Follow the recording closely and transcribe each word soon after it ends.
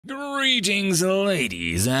Greetings,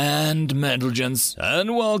 ladies and gents,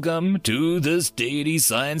 and welcome to this daily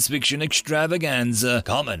science fiction extravaganza,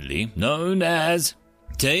 commonly known as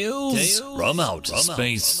Tales from Outer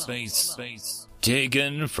Space.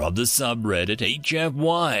 Taken from the subreddit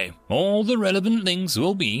HFY. All the relevant links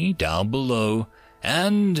will be down below.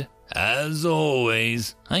 And, as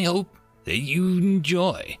always, I hope that you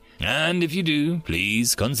enjoy. And if you do,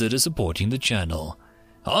 please consider supporting the channel.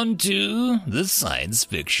 On to the science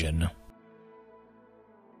fiction.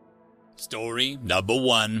 Story number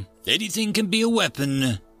 1. Anything can be a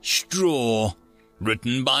weapon. Straw.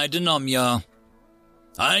 Written by Dinomyar.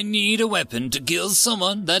 I need a weapon to kill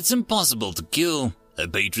someone that's impossible to kill, a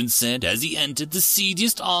patron said as he entered the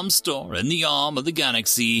seediest arms store in the arm of the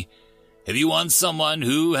galaxy. If you want someone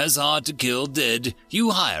who has hard to kill dead,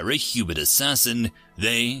 you hire a human assassin.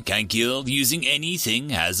 They can kill using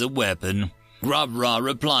anything as a weapon. Grubra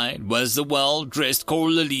replied, was the well-dressed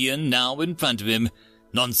Corlillian now in front of him.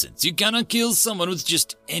 Nonsense, you cannot kill someone with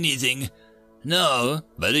just anything. No,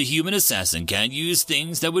 but a human assassin can use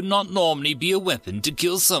things that would not normally be a weapon to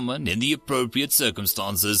kill someone in the appropriate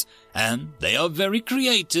circumstances, and they are very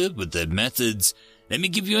creative with their methods. Let me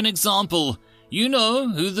give you an example. You know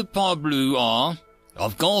who the Pablu are?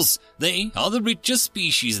 Of course, they are the richest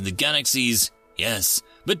species in the galaxies. Yes,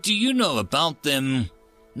 but do you know about them?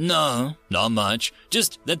 No, not much,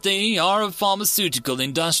 just that they are a pharmaceutical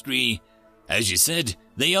industry. As you said,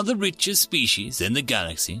 they are the richest species in the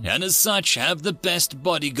galaxy, and as such have the best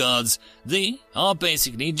bodyguards. They are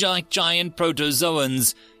basically giant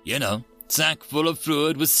protozoans, sack full of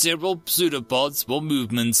fluid with several pseudopods for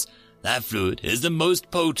movements. That fluid is the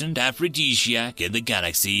most potent aphrodisiac in the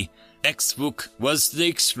galaxy. Xfuk was the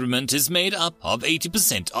excrement is made up of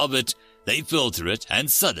 80% of it. They filter it and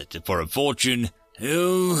sell it for a fortune.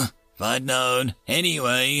 Oh, if I'd known.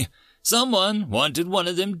 Anyway, someone wanted one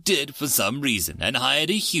of them dead for some reason and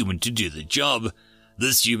hired a human to do the job.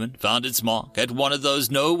 This human found its mark at one of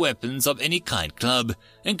those no weapons of any kind club,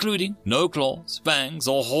 including no claws, fangs,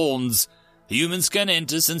 or horns. Humans can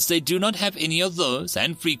enter since they do not have any of those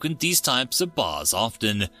and frequent these types of bars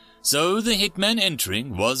often. So the hitman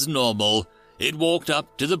entering was normal. It walked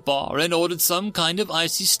up to the bar and ordered some kind of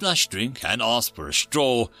icy slush drink and asked for a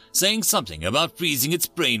straw, saying something about freezing its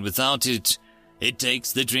brain without it. It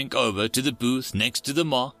takes the drink over to the booth next to the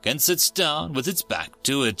mark and sits down with its back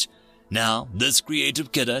to it. Now, this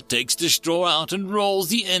creative killer takes the straw out and rolls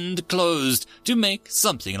the end closed to make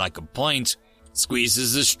something like a point.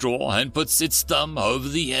 Squeezes the straw and puts its thumb over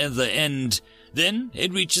the other end. Then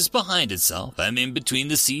it reaches behind itself and in between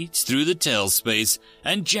the seats through the tail space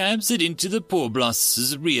and jabs it into the poor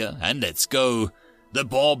bloss's rear and lets go. The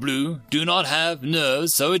poor blue do not have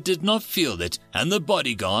nerves, so it did not feel it, and the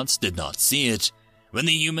bodyguards did not see it. When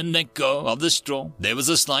the human let go of the straw, there was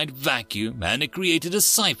a slight vacuum, and it created a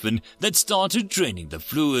siphon that started draining the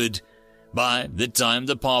fluid. By the time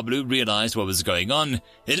the Pablu realized what was going on,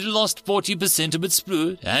 it had lost 40% of its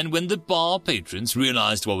fluid, and when the bar patrons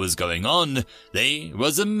realized what was going on, there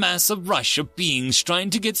was a massive rush of beings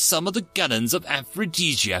trying to get some of the gallons of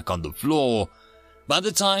aphrodisiac on the floor. By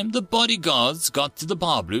the time the bodyguards got to the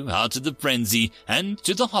Pablu out of the frenzy and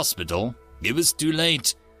to the hospital, it was too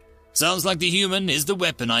late. Sounds like the human is the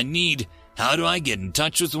weapon I need. How do I get in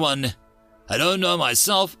touch with one? I don't know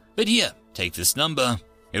myself, but here, take this number.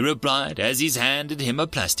 He replied as he's handed him a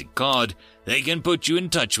plastic card. They can put you in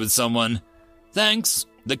touch with someone. Thanks,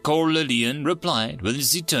 the Corlillian replied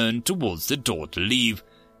as he turned towards the door to leave.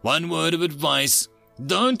 One word of advice.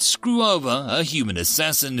 Don't screw over a human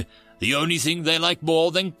assassin. The only thing they like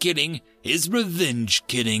more than killing is revenge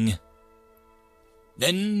killing.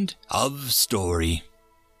 End of story.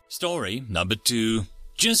 Story number 2.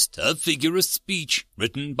 Just a figure of speech,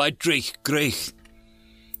 written by DracheGraethe.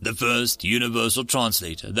 The first universal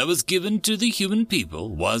translator that was given to the human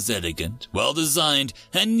people was elegant, well-designed,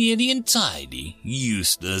 and nearly entirely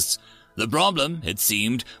useless. The problem, it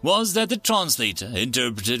seemed, was that the translator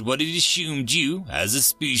interpreted what it assumed you, as a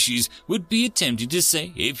species, would be attempting to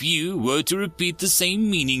say if you were to repeat the same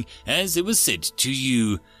meaning as it was said to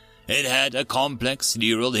you. It had a complex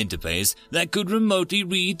neural interface that could remotely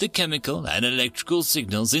read the chemical and electrical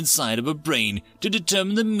signals inside of a brain to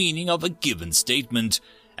determine the meaning of a given statement.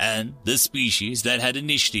 And the species that had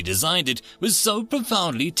initially designed it was so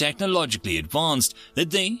profoundly technologically advanced that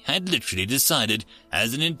they had literally decided,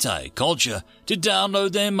 as an entire culture, to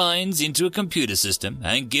download their minds into a computer system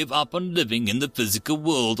and give up on living in the physical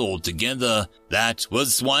world altogether. That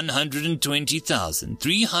was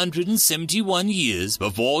 120,371 years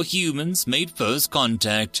before humans made first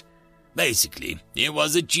contact. Basically, it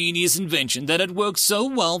was a genius invention that had worked so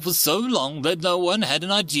well for so long that no one had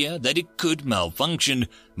an idea that it could malfunction,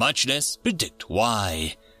 much less predict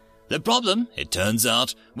why. The problem, it turns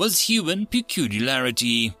out, was human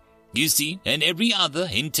peculiarity. You see, in every other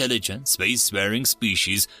intelligent, spacefaring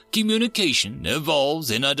species, communication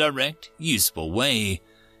evolves in a direct, useful way.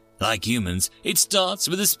 Like humans, it starts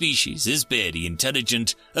with a species is barely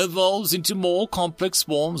intelligent, evolves into more complex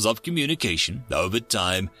forms of communication over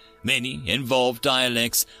time. Many involve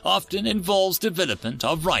dialects, often involves development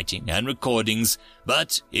of writing and recordings,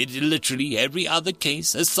 but in literally every other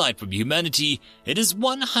case aside from humanity, it is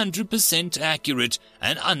 100% accurate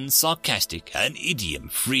and unsarcastic and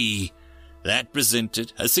idiom-free. That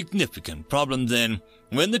presented a significant problem then,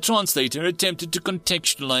 when the translator attempted to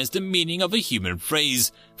contextualize the meaning of a human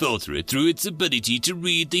phrase, filter it through its ability to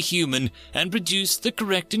read the human and produce the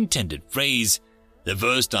correct intended phrase. The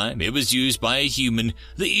first time it was used by a human,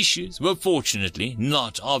 the issues were fortunately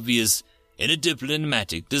not obvious. In a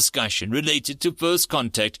diplomatic discussion related to first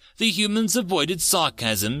contact, the humans avoided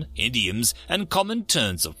sarcasm, idioms, and common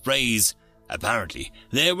turns of phrase. Apparently,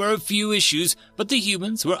 there were a few issues, but the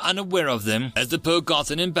humans were unaware of them, as the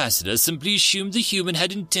Pergothan ambassador simply assumed the human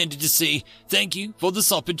had intended to say, "Thank you for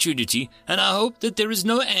this opportunity, and I hope that there is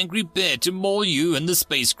no angry bear to maul you in the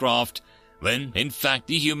spacecraft," when, in fact,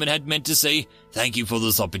 the human had meant to say, "Thank you for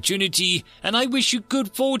this opportunity, and I wish you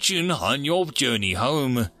good fortune on your journey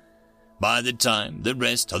home." By the time the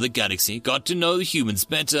rest of the galaxy got to know the humans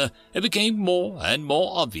better, it became more and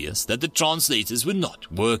more obvious that the translators were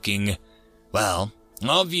not working. Well,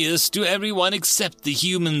 obvious to everyone except the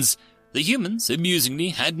humans. The humans, amusingly,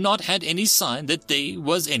 had not had any sign that there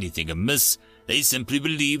was anything amiss. They simply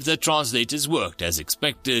believed that translators worked as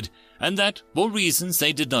expected, and that, for reasons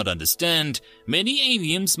they did not understand, many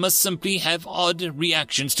aliens must simply have odd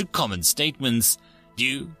reactions to common statements,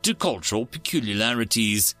 due to cultural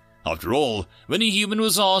peculiarities. After all, when a human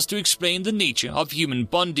was asked to explain the nature of human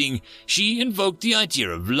bonding, she invoked the idea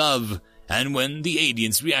of love. And when the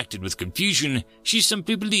aliens reacted with confusion, she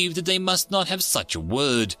simply believed that they must not have such a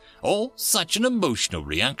word, or such an emotional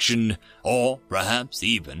reaction, or perhaps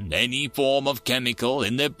even any form of chemical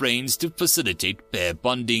in their brains to facilitate pair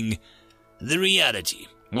bonding. The reality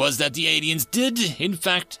was that the aliens did, in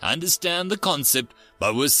fact, understand the concept,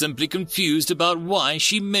 but were simply confused about why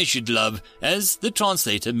she measured love, as the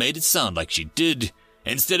translator made it sound like she did.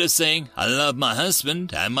 Instead of saying, "I love my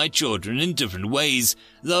husband and my children" in different ways,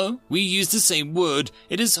 though we use the same word,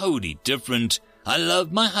 it is wholly different. I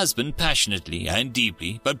love my husband passionately and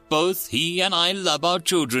deeply, but both he and I love our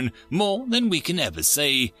children more than we can ever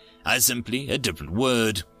say, as simply a different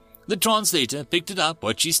word. The translator picked it up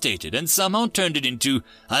what she stated and somehow turned it into,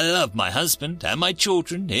 "I love my husband and my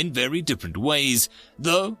children in very different ways,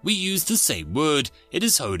 though we use the same word, it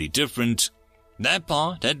is wholly different." That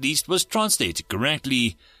part, at least, was translated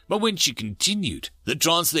correctly, but when she continued, the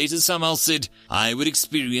translator somehow said, "I would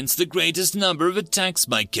experience the greatest number of attacks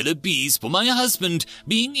by killer bees for my husband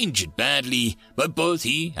being injured badly, but both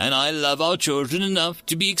he and I love our children enough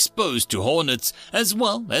to be exposed to hornets as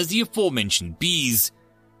well as the aforementioned bees."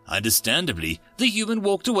 Understandably, the human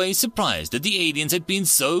walked away surprised that the aliens had been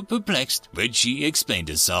so perplexed, which she explained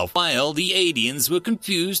herself, while the aliens were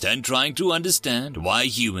confused and trying to understand why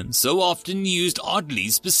humans so often used oddly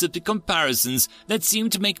specific comparisons that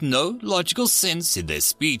seemed to make no logical sense in their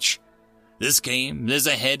speech. This came as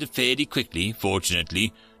a head fairly quickly,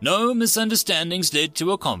 fortunately. No misunderstandings led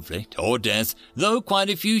to a conflict or death, though quite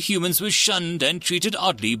a few humans were shunned and treated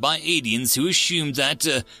oddly by aliens who assumed that,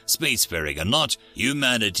 spacefaring or not,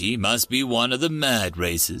 humanity must be one of the mad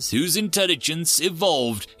races whose intelligence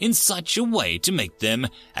evolved in such a way to make them,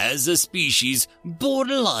 as a species,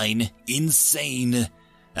 borderline insane.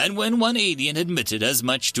 And when one alien admitted as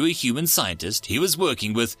much to a human scientist he was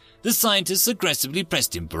working with, the scientist aggressively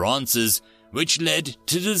pressed him for answers, which led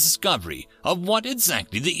to the discovery of what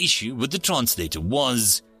exactly the issue with the translator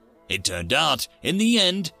was. It turned out, in the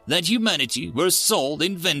end, that humanity were sole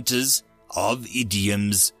inventors of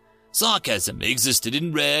idioms. Sarcasm existed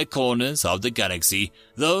in rare corners of the galaxy,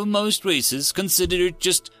 though most races considered it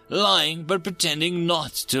just lying but pretending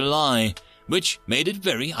not to lie, which made it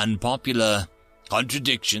very unpopular.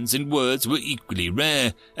 Contradictions in words were equally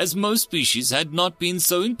rare, as most species had not been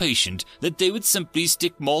so impatient that they would simply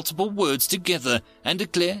stick multiple words together and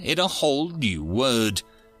declare it a whole new word.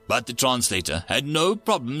 But the translator had no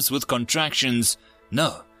problems with contractions.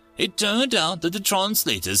 No, it turned out that the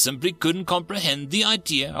translator simply couldn't comprehend the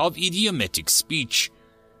idea of idiomatic speech.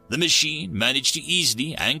 The machine managed to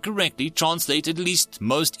easily and correctly translate at least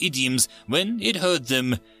most idioms when it heard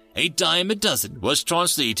them. a dime a dozen was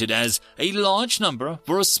translated as a large number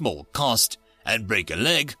for a small cost, and break a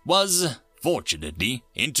leg was, fortunately,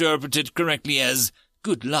 interpreted correctly as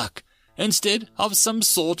good luck, instead of some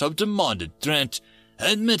sort of demanded threat.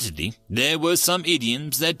 Admittedly, there were some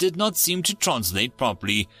idioms that did not seem to translate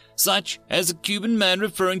properly, such as a Cuban man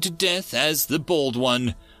referring to death as the bald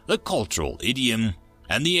one, the cultural idiom,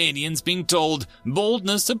 and the aliens being told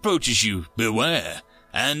boldness approaches you, beware,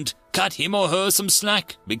 and cut him or her some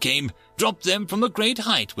slack became drop them from a great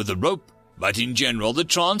height with a rope. But in general, the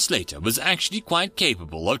translator was actually quite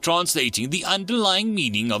capable of translating the underlying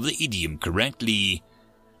meaning of the idiom correctly.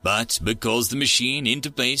 But because the machine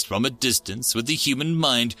interfaced from a distance with the human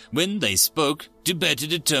mind when they spoke to better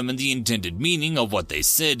determine the intended meaning of what they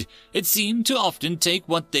said, it seemed to often take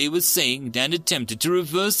what they were saying and attempted to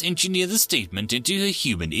reverse engineer the statement into a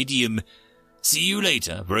human idiom. See you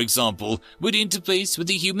later, for example, would interface with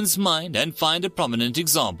the human's mind and find a prominent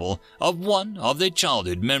example of one of their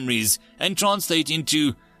childhood memories and translate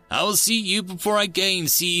into, I will see you before I gain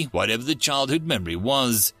see whatever the childhood memory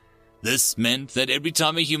was. This meant that every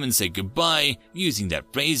time a human said goodbye, using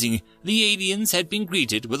that phrasing, the aliens had been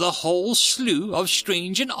greeted with a whole slew of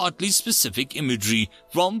strange and oddly specific imagery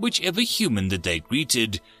from whichever human that they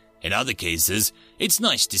greeted. In other cases, it's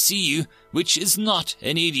nice to see you, which is not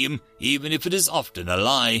an idiom, even if it is often a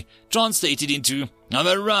lie, translated into, I'm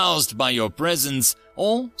aroused by your presence,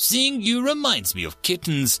 or seeing you reminds me of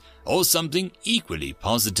kittens, or something equally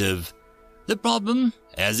positive. The problem,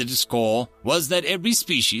 as at its core, was that every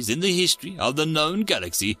species in the history of the known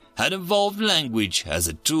galaxy had evolved language as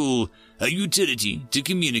a tool, a utility to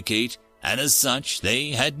communicate, and as such they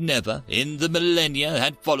had never, in the millennia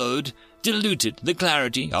had followed, diluted the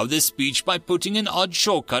clarity of their speech by putting in odd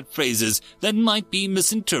shortcut phrases that might be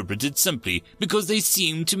misinterpreted simply because they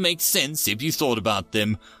seemed to make sense if you thought about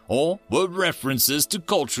them, or were references to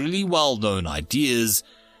culturally well-known ideas,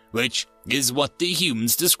 which is what the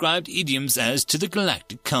humans described idioms as to the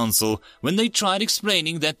Galactic Council when they tried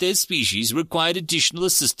explaining that their species required additional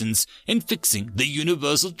assistance in fixing the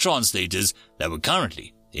universal translators that were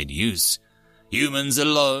currently in use. Humans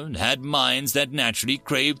alone had minds that naturally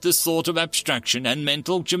craved the sort of abstraction and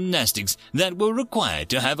mental gymnastics that were required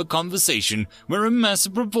to have a conversation where a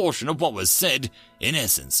massive proportion of what was said, in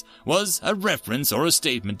essence, was a reference or a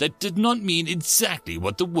statement that did not mean exactly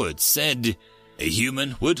what the words said. A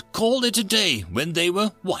human would call it a day when they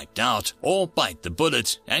were wiped out, or bite the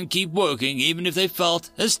bullet, and keep working even if they felt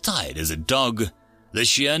as tired as a dog. The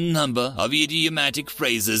sheer number of idiomatic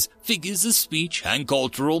phrases, figures of speech, and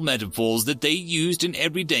cultural metaphors that they used in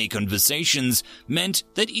everyday conversations meant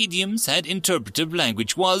that idioms had interpretive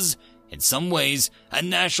language was, in some ways, a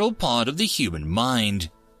natural part of the human mind.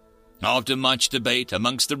 After much debate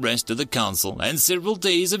amongst the rest of the council and several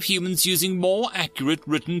days of humans using more accurate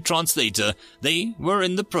written translator they were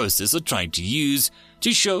in the process of trying to use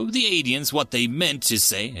to show the aliens what they meant to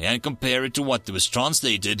say and compare it to what was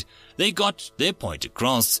translated, they got their point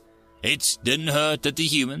across. It didn't hurt that the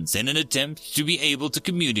humans, in an attempt to be able to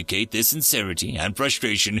communicate their sincerity and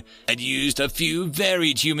frustration, had used a few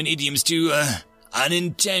varied human idioms to,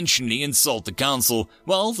 unintentionally insult the council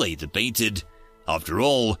while they debated. After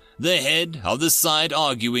all, the head of the side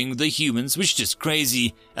arguing the humans was just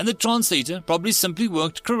crazy, and the translator probably simply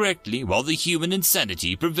worked correctly while the human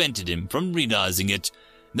insanity prevented him from realizing it.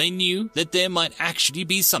 They knew that there might actually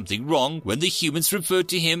be something wrong when the humans referred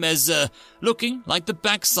to him as, looking like the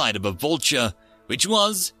backside of a vulture, which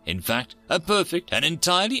was, in fact, a perfect and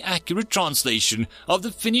entirely accurate translation of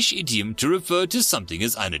the Finnish idiom to refer to something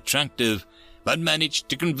as unattractive, but managed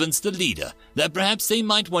to convince the leader that perhaps they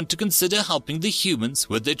might want to consider helping the humans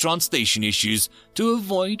with their translation issues to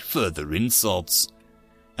avoid further insults.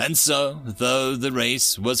 And so, though the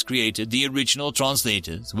race was created, the original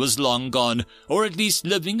translators was long gone, or at least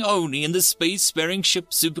living only in the space-faring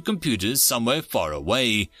ship supercomputers somewhere far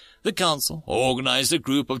away. The council organized a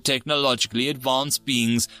group of technologically advanced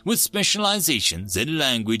beings with specializations in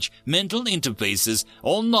language, mental interfaces,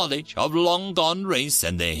 or knowledge of long-gone race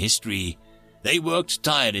and their history. They worked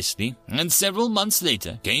tirelessly, and several months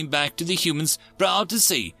later came back to the humans proud to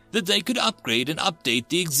say that they could upgrade and update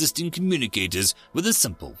the existing communicators with a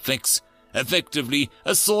simple fix, effectively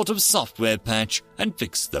a sort of software patch, and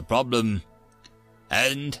fix the problem.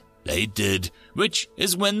 And they did, which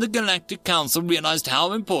is when the Galactic Council realized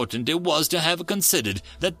how important it was to have considered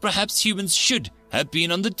that perhaps humans should have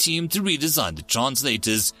been on the team to redesign the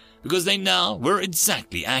translators, because they now were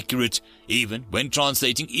exactly accurate, even when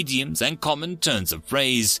translating idioms and common turns of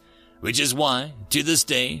phrase. Which is why, to this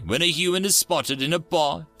day, when a human is spotted in a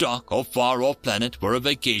bar, dock, or far-off planet for a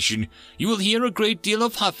vacation, you will hear a great deal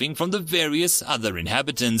of huffing from the various other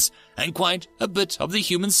inhabitants, and quite a bit of the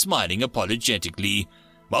humans smiling apologetically,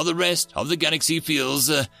 while the rest of the galaxy feels,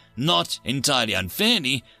 not entirely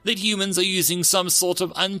unfairly, that humans are using some sort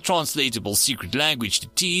of untranslatable secret language to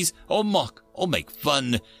tease or mock or make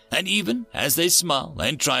fun, and even as they smile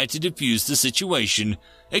and try to defuse the situation,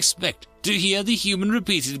 expect to hear the human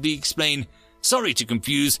repeatedly explain, "Sorry to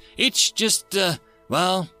confuse, it's just,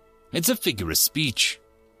 it's a figure of speech."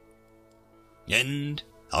 End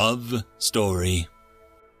of story.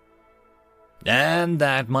 And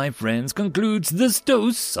that, my friends, concludes this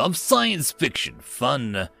dose of science fiction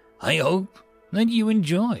fun. I hope that you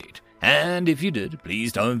enjoyed. And if you did,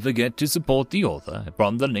 please don't forget to support the author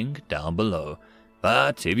from the link down below.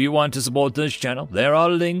 But if you want to support this channel, there are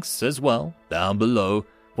links as well down below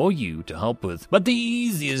for you to help with. But the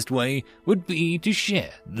easiest way would be to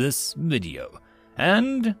share this video.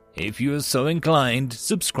 And if you are so inclined,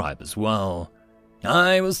 subscribe as well.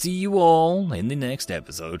 I will see you all in the next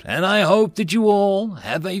episode, and I hope that you all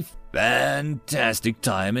have a fantastic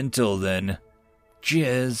time until then.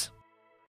 Cheers.